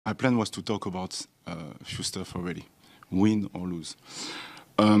my plan was to talk about a few stuff already, win or lose.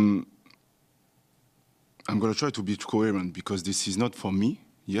 I'm going to try to be coherent because this is not for me.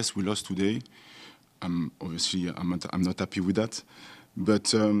 Yes, we lost today. Obviously, I'm not happy with that.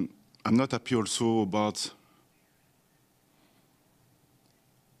 But I'm not happy also about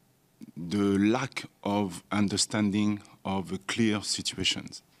the lack of understanding of clear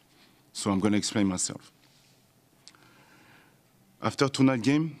situations. So I'm going to explain myself. After tonight's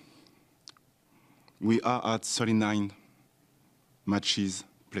game, we are at 39 matches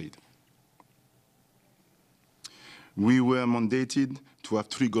played. We were mandated to have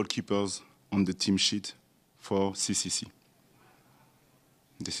 3 goalkeepers on the team sheet for CCC.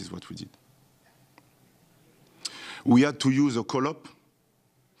 This is what we did. We had to use a call-up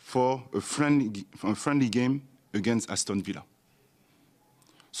for a friendly game against Aston Villa.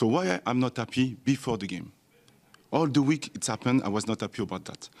 So why I'm not happy before the game? All the week it's happened, I was not happy about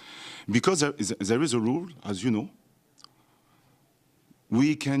that. Because there is a rule, as you know,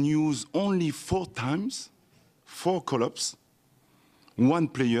 we can use only 4 times, 4 call-ups, 1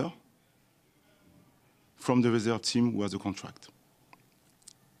 player from the reserve team who has a contract.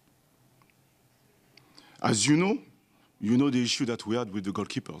 As you know the issue that we had with the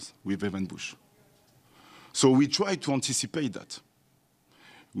goalkeepers, with Evan Bush. So we tried to anticipate that.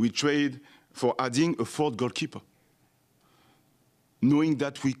 We tried for adding a 4th goalkeeper, knowing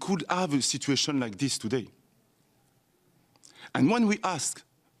that we could have a situation like this today. And when we asked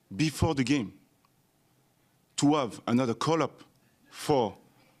before the game to have another call-up for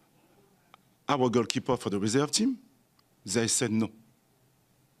our goalkeeper for the reserve team, they said no.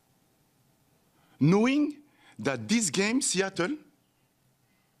 Knowing that this game, Seattle,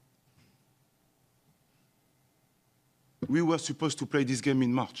 we were supposed to play this game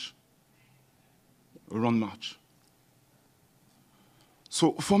in March, around March.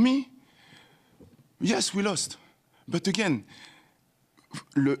 So for me, yes, we lost. But again,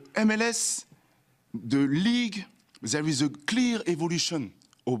 the MLS, the league, there is a clear evolution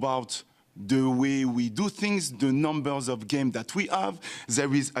about the way we do things, the numbers of games that we have.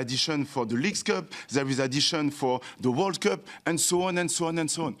 There is addition for the Leagues Cup, there is addition for the World Cup, and so on and so on and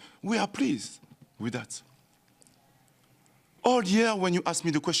so on. We are pleased with that. All year, when you ask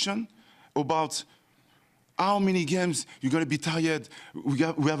me the question about how many games you're going to be tired, we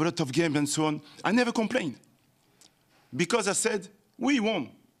have a lot of games and so on, I never complained. Because I said, we won.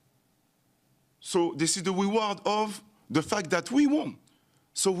 So this is the reward of the fact that we won.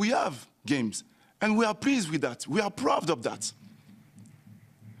 So we have games, and we are pleased with that. We are proud of that.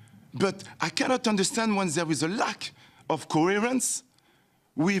 But I cannot understand when there is a lack of coherence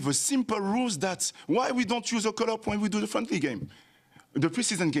with a simple rules that why we don't use a call-up when we do the friendly game, the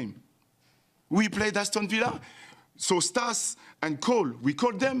preseason game. We played Aston Villa, so Stas and Cole, we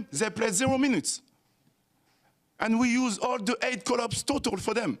called them, they played 0 minutes. And we use all the 8 call-ups total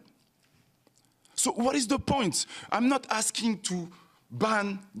for them. So what is the point? I'm not asking to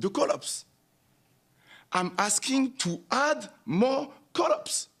ban the call-ups. I'm asking to add more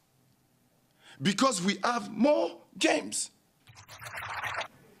call-ups because we have more games.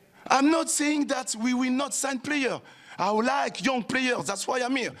 I'm not saying that we will not sign players. I like young players, that's why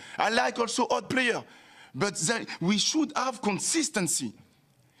I'm here. I like also old players. But we should have consistency.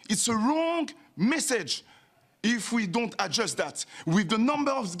 It's a wrong message if we don't adjust that. With the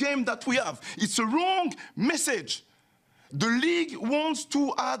number of games that we have, it's a wrong message. The league wants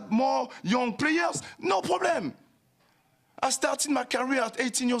to add more young players, no problem. I started my career at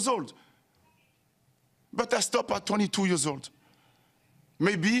 18 years old, but I stopped at 22 years old.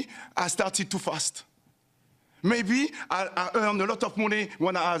 Maybe I started too fast. Maybe I earned a lot of money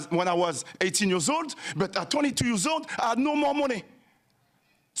when I was 18 years old, but at 22 years old, I had no more money.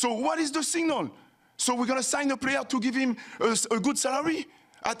 So what is the signal? So we're going to sign a player to give him a good salary?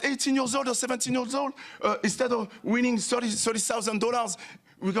 At 18 years old or 17 years old, instead of winning $30,000,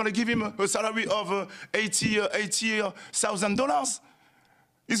 we're going to give him a salary of $80,000.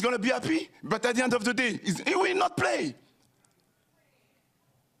 He's going to be happy, but at the end of the day, he will not play.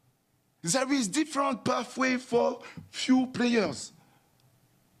 There is different pathway for few players.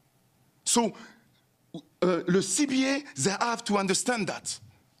 So the CBA, they have to understand that.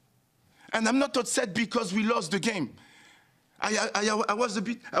 And I'm not upset because we lost the game. I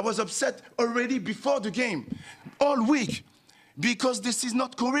was upset already before the game, all week, because this is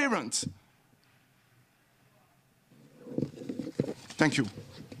not coherent. Thank you.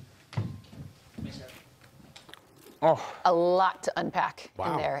 Oh. A lot to unpack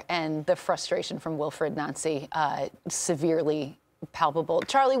in there, and the frustration from Wilfried Nancy, severely palpable.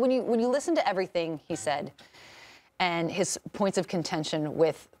 Charlie, when you listen to everything he said, and his points of contention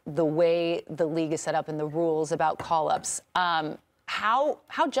with the way the league is set up and the rules about call-ups.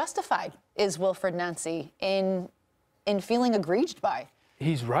 How justified is Wilfried Nancy in feeling aggrieved by?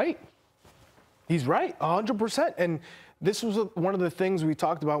 He's right. He's right, 100%. And this was one of the things we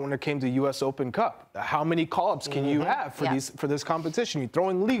talked about when it came to U.S. Open Cup. How many call-ups can you have for this competition? You throw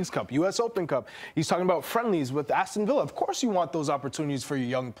in Leagues Cup, U.S. Open Cup. He's talking about friendlies with Aston Villa. Of course you want those opportunities for your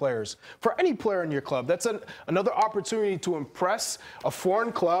young players, for any player in your club. That's another opportunity to impress a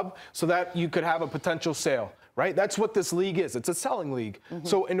foreign club so that you could have a potential sale, right? That's what this league is. It's a selling league.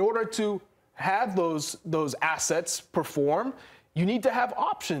 So in order to have those assets perform, you need to have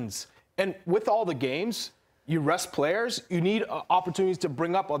options. And with all the games, you rest players, you need opportunities to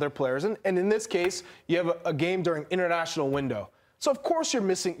bring up other players. And in this case, you have a game during international window. So, of course,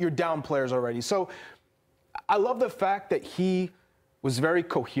 you're down players already. So I love the fact that he was very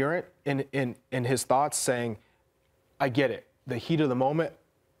coherent in his thoughts, saying, I get it. The heat of the moment,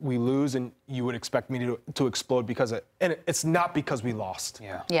 we lose, and you would expect me to explode because of it. And it's not because we lost.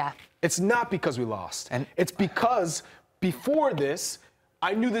 Yeah. It's not because we lost. And it's because before this,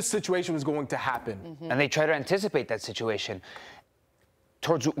 I knew this situation was going to happen. And they try to anticipate that situation.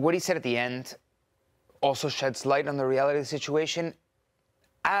 Towards what he said at the end also sheds light on the reality of the situation.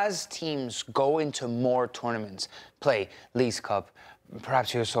 As teams go into more tournaments, play Leagues Cup,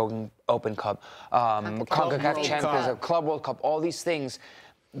 perhaps U.S. Open Cup, CONCACAF Champions Cup, Club World Cup, all these things,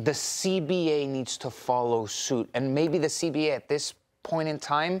 the CBA needs to follow suit. And maybe the CBA at this point in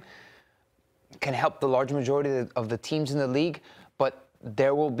time can help the large majority of the teams in the league, but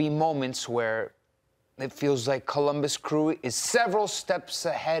there will be moments where it feels like Columbus Crew is several steps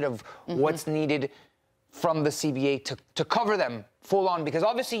ahead of what's needed from the CBA to cover them full on, because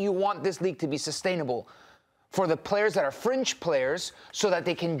obviously you want this league to be sustainable for the players that are fringe players so that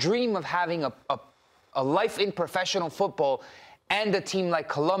they can dream of having a life in professional football, and a team like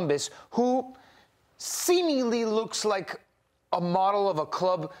Columbus, who seemingly looks like a model of a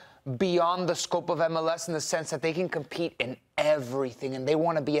club beyond the scope of MLS in the sense that they can compete in everything and they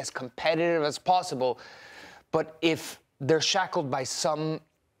want to be as competitive as possible. But if they're shackled by some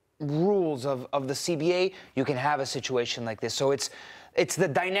rules of the CBA, you can have a situation like this. So it's the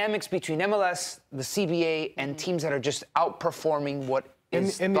dynamics between MLS, the CBA, and teams that are just outperforming what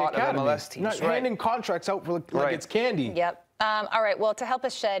is thought of MLS teams. Not handing contracts out for like it's candy. Yep. All right, well, to help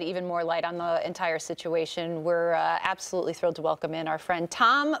us shed even more light on the entire situation, we're absolutely thrilled to welcome in our friend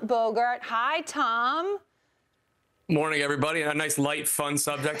Tom Bogert. Hi, Tom. Morning, everybody. A nice, light, fun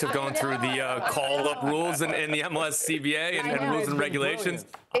subject of going through the call-up rules in the MLS CBA and rules and regulations.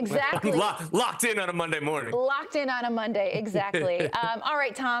 Exactly. Locked in on a Monday morning. Locked in on a Monday, exactly. All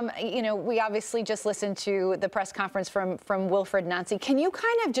right, Tom, you know, we obviously just listened to the press conference from Wilfried Nancy. Can you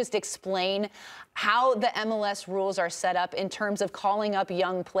kind of just explain how the MLS rules are set up in terms of calling up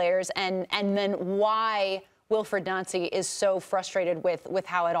young players, and then why Wilfried Nancy is so frustrated with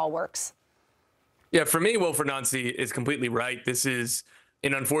how it all works? Yeah, for me, Wilfried Nancy is completely right. This is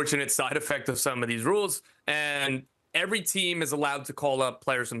an unfortunate side effect of some of these rules, and every team is allowed to call up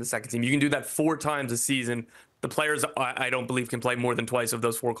players from the second team. You can do that 4 times a season. The players, I don't believe, can play more than twice of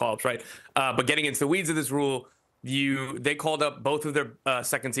those 4 call-ups, right? But getting into the weeds of this rule, they called up both of their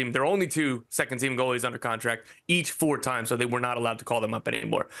second team. There are only 2 second-team goalies under contract, each 4 times, so they were not allowed to call them up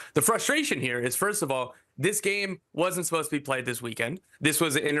anymore. The frustration here is, first of all, this game wasn't supposed to be played this weekend. This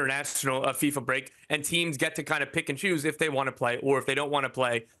was an international FIFA break, and teams get to kind of pick and choose if they want to play or if they don't want to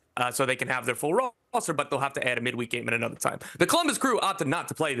play, so they can have their full roster, but they'll have to add a midweek game at another time. The Columbus Crew opted not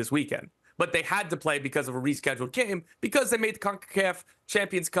to play this weekend, but they had to play because of a rescheduled game because they made the CONCACAF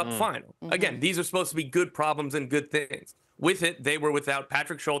Champions Cup final. Again, these are supposed to be good problems and good things. With it, they were without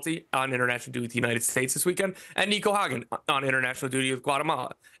Patrick Schulte on international duty with the United States this weekend, and Nico Hagen on international duty with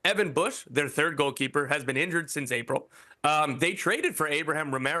Guatemala. Evan Bush, their third goalkeeper, has been injured since April. They traded for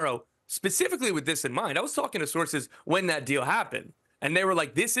Abraham Romero specifically with this in mind. I was talking to sources when that deal happened, and they were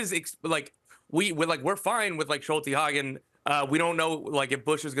like, "This is we're fine with like Schulte, Hagen. We don't know like if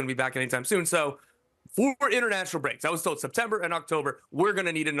Bush is going to be back anytime soon." So for international breaks, I was told September and October, we're going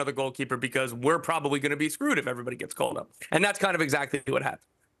to need another goalkeeper because we're probably going to be screwed if everybody gets called up. And that's kind of exactly what happened.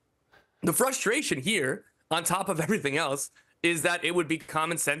 The frustration here, on top of everything else, is that it would be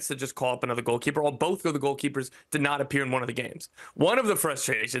common sense to just call up another goalkeeper, while both of the goalkeepers did not appear in one of the games. One of the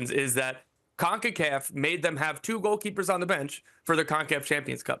frustrations is that CONCACAF made them have 2 goalkeepers on the bench for their CONCACAF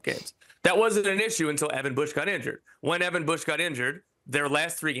Champions Cup games. That wasn't an issue until Evan Bush got injured. When Evan Bush got injured, their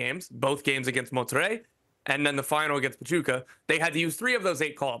last 3 games, both games against Monterrey, and then the final against Pachuca, they had to use 3 of those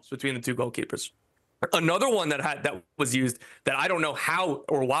 8 call-ups between the 2 goalkeepers. Another one that was used that I don't know how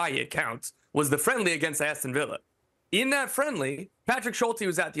or why it counts was the friendly against Aston Villa. in that friendly, Patrick Schulte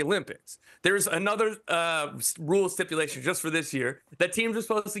was at the Olympics. There's another rule stipulation just for this year that teams are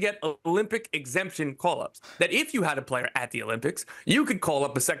supposed to get Olympic exemption call-ups. That if you had a player at the Olympics, you could call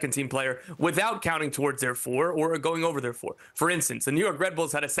up a second-team player without counting towards their 4 or going over their 4. For instance, the New York Red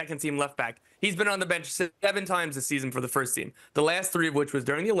Bulls had a second-team left back. He's been on the bench 7 times this season for the first team, the last 3 of which was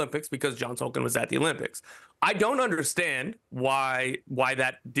during the Olympics because John Tolkien was at the Olympics. I don't understand why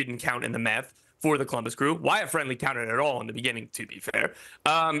that didn't count in the math for the Columbus Crew, why a friendly counted at all in the beginning, to be fair.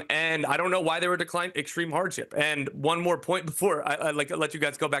 And I don't know why they were declined extreme hardship. And one more point before I let you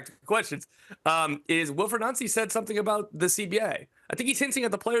guys go back to the questions, is Wilfried Nancy said something about the CBA. I think he's hinting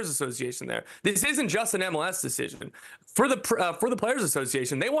at the Players Association there. This isn't just an MLS decision. For the Players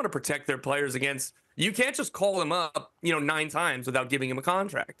Association, they want to protect their players against, you can't just call them up, 9 times without giving him a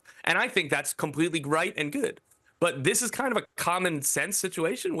contract. And I think that's completely right and good. But this is kind of a common sense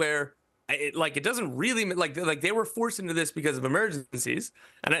situation where it doesn't really like they were forced into this because of emergencies,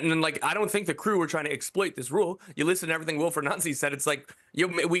 and I don't think the Crew were trying to exploit this rule. You listen to everything Wilfried Nancy said. It's like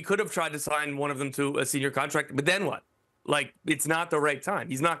we could have tried to sign one of them to a senior contract, but then what? Like, it's not the right time.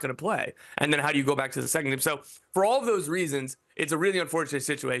 He's not going to play. And then how do you go back to the second team? So for all of those reasons, it's a really unfortunate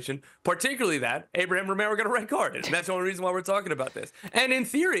situation, particularly that Abraham Romero got a red card. And that's the only reason why we're talking about this. And in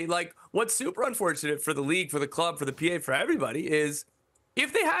theory, what's super unfortunate for the league, for the club, for the PA, for everybody is,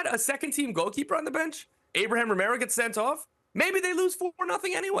 if they had a second-team goalkeeper on the bench, Abraham Romero gets sent off, maybe they lose 4-0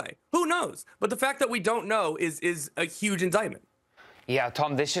 anyway. Who knows? But the fact that we don't know is a huge indictment. Yeah,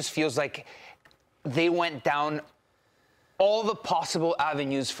 Tom, this just feels like they went down all the possible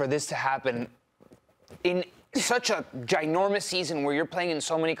avenues for this to happen in such a ginormous season where you're playing in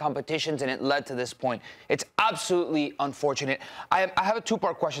so many competitions, and it led to this point. It's absolutely unfortunate. I have a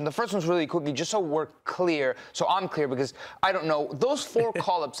 2-part question. The first one's really quickly, just so we're clear, so I'm clear, because I don't know. Those 4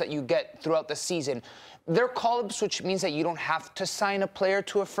 call-ups that you get throughout the season, they're call-ups, which means that you don't have to sign a player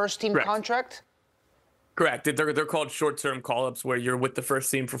to a first-team contract? Correct. They're called short-term call-ups, where you're with the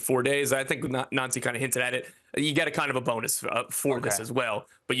first team for 4 days. I think Nancy kind of hinted at it. You get a kind of a bonus for this as well,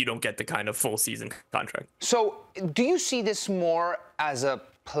 but you don't get the kind of full season contract. So do you see this more as a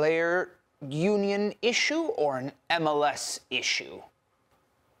player union issue or an MLS issue?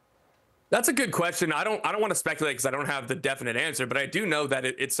 That's a good question. I don't want to speculate because I don't have the definite answer, but I do know that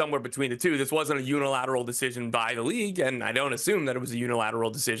it's somewhere between the two. This wasn't a unilateral decision by the league, and I don't assume that it was a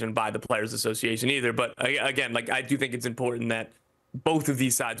unilateral decision by the Players Association either. But again, I do think it's important that both of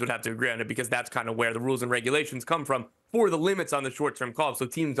these sides would have to agree on it, because that's kind of where the rules and regulations come from for the limits on the short-term calls, so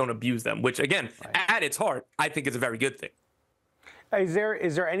teams don't abuse them, which, again, at its heart, I think is a very good thing. Is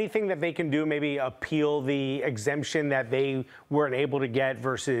there anything that they can do, maybe appeal the exemption that they weren't able to get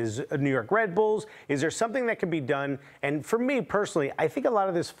versus New York Red Bulls? Is there something that can be done? And for me personally, I think a lot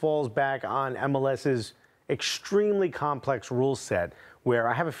of this falls back on MLS's extremely complex rule set, where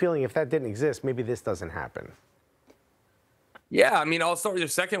I have a feeling if that didn't exist, maybe this doesn't happen. Yeah, I mean, I'll start with your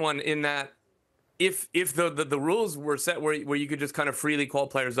second one in that if the rules were set where you could just kind of freely call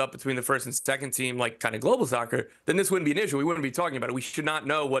players up between the first and second team, like kind of global soccer, then this wouldn't be an issue. We wouldn't be talking about it. We should not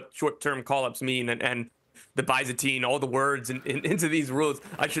know what short-term call-ups mean and the Byzantine, all the words into these rules.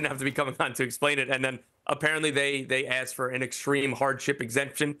 I shouldn't have to be coming on to explain it. And then apparently they asked for an extreme hardship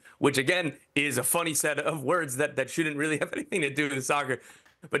exemption, which again is a funny set of words that shouldn't really have anything to do with soccer.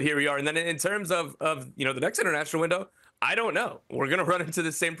 But here we are. And then in terms of the next international window, I don't know. We're going to run into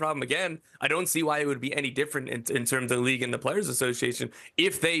the same problem again. I don't see why it would be any different in terms of the league and the Players Association.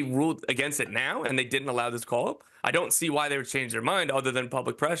 If they ruled against it now and they didn't allow this call-up, I don't see why they would change their mind other than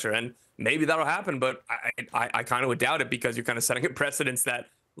public pressure. And maybe that'll happen, but I kind of would doubt it, because you're kind of setting a precedence that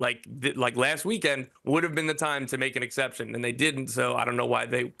like last weekend would have been the time to make an exception, and they didn't. So I don't know why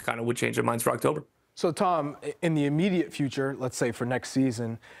they kind of would change their minds for October. So, Tom, in the immediate future, let's say for next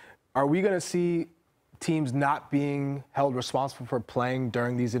season, are we going to see teams not being held responsible for playing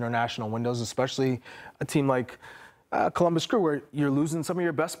during these international windows, especially a team like Columbus Crew, where you're losing some of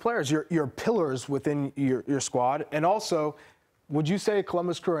your best players, your pillars within your squad? And also, would you say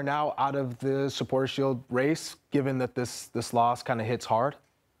Columbus Crew are now out of the Supporter Shield race, given that this loss kind of hits hard?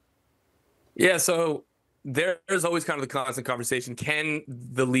 Yeah, so there's always kind of the constant conversation. Can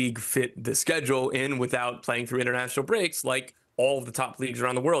the league fit the schedule in without playing through international breaks like all of the top leagues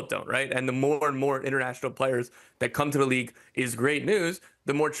around the world don't, right? And the more and more international players that come to the league is great news.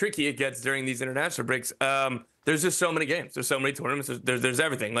 The more tricky it gets during these international breaks. There's just so many games. There's so many tournaments. There's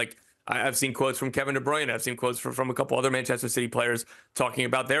everything. Like, I've seen quotes from Kevin De Bruyne. I've seen quotes from a couple other Manchester City players talking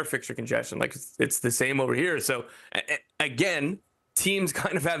about their fixture congestion. Like, it's the same over here. So, again, teams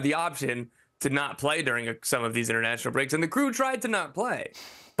kind of have the option to not play during some of these international breaks, and the crew tried to not play.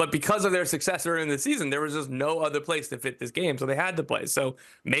 But because of their success early in the season, there was just no other place to fit this game, so they had to play. So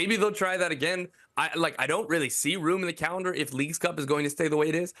maybe they'll try that again. I don't really see room in the calendar if Leagues Cup is going to stay the way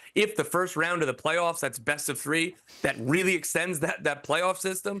it is. If the first round of the playoffs, that's best of 3, that really extends that playoff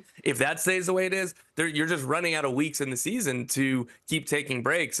system, if that stays the way it is, you're just running out of weeks in the season to keep taking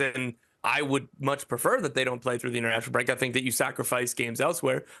breaks. And I would much prefer that they don't play through the international break. I think that you sacrifice games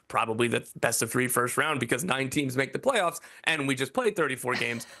elsewhere, probably the best of 3 first round, because 9 teams make the playoffs and we just played 34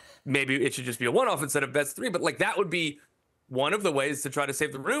 games. Maybe it should just be a one-off instead of best of 3. But like that would be one of the ways to try to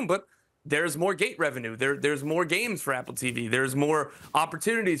save the room. But there's more gate revenue. There's more games for Apple TV. There's more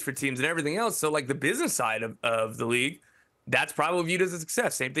opportunities for teams and everything else. So like the business side of the league, that's probably viewed as a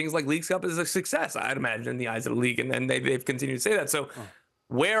success. Same things like Leagues Cup is a success, I'd imagine, in the eyes of the league. And they've continued to say that. So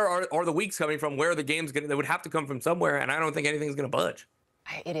where are the weeks coming from? Where are the games going to? They would have to come from somewhere, and I don't think anything's going to budge.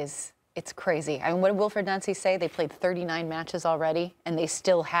 It's crazy. I mean, what did Wilfried Nancy say? They played 39 matches already, and they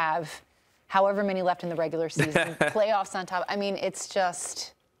still have however many left in the regular season, playoffs on top. I mean, it's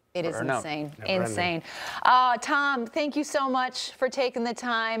just, it is insane. Insane. Tom, thank you so much for taking the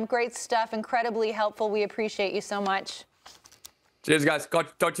time. Great stuff, incredibly helpful. We appreciate you so much. Cheers, guys.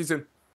 Talk to you soon.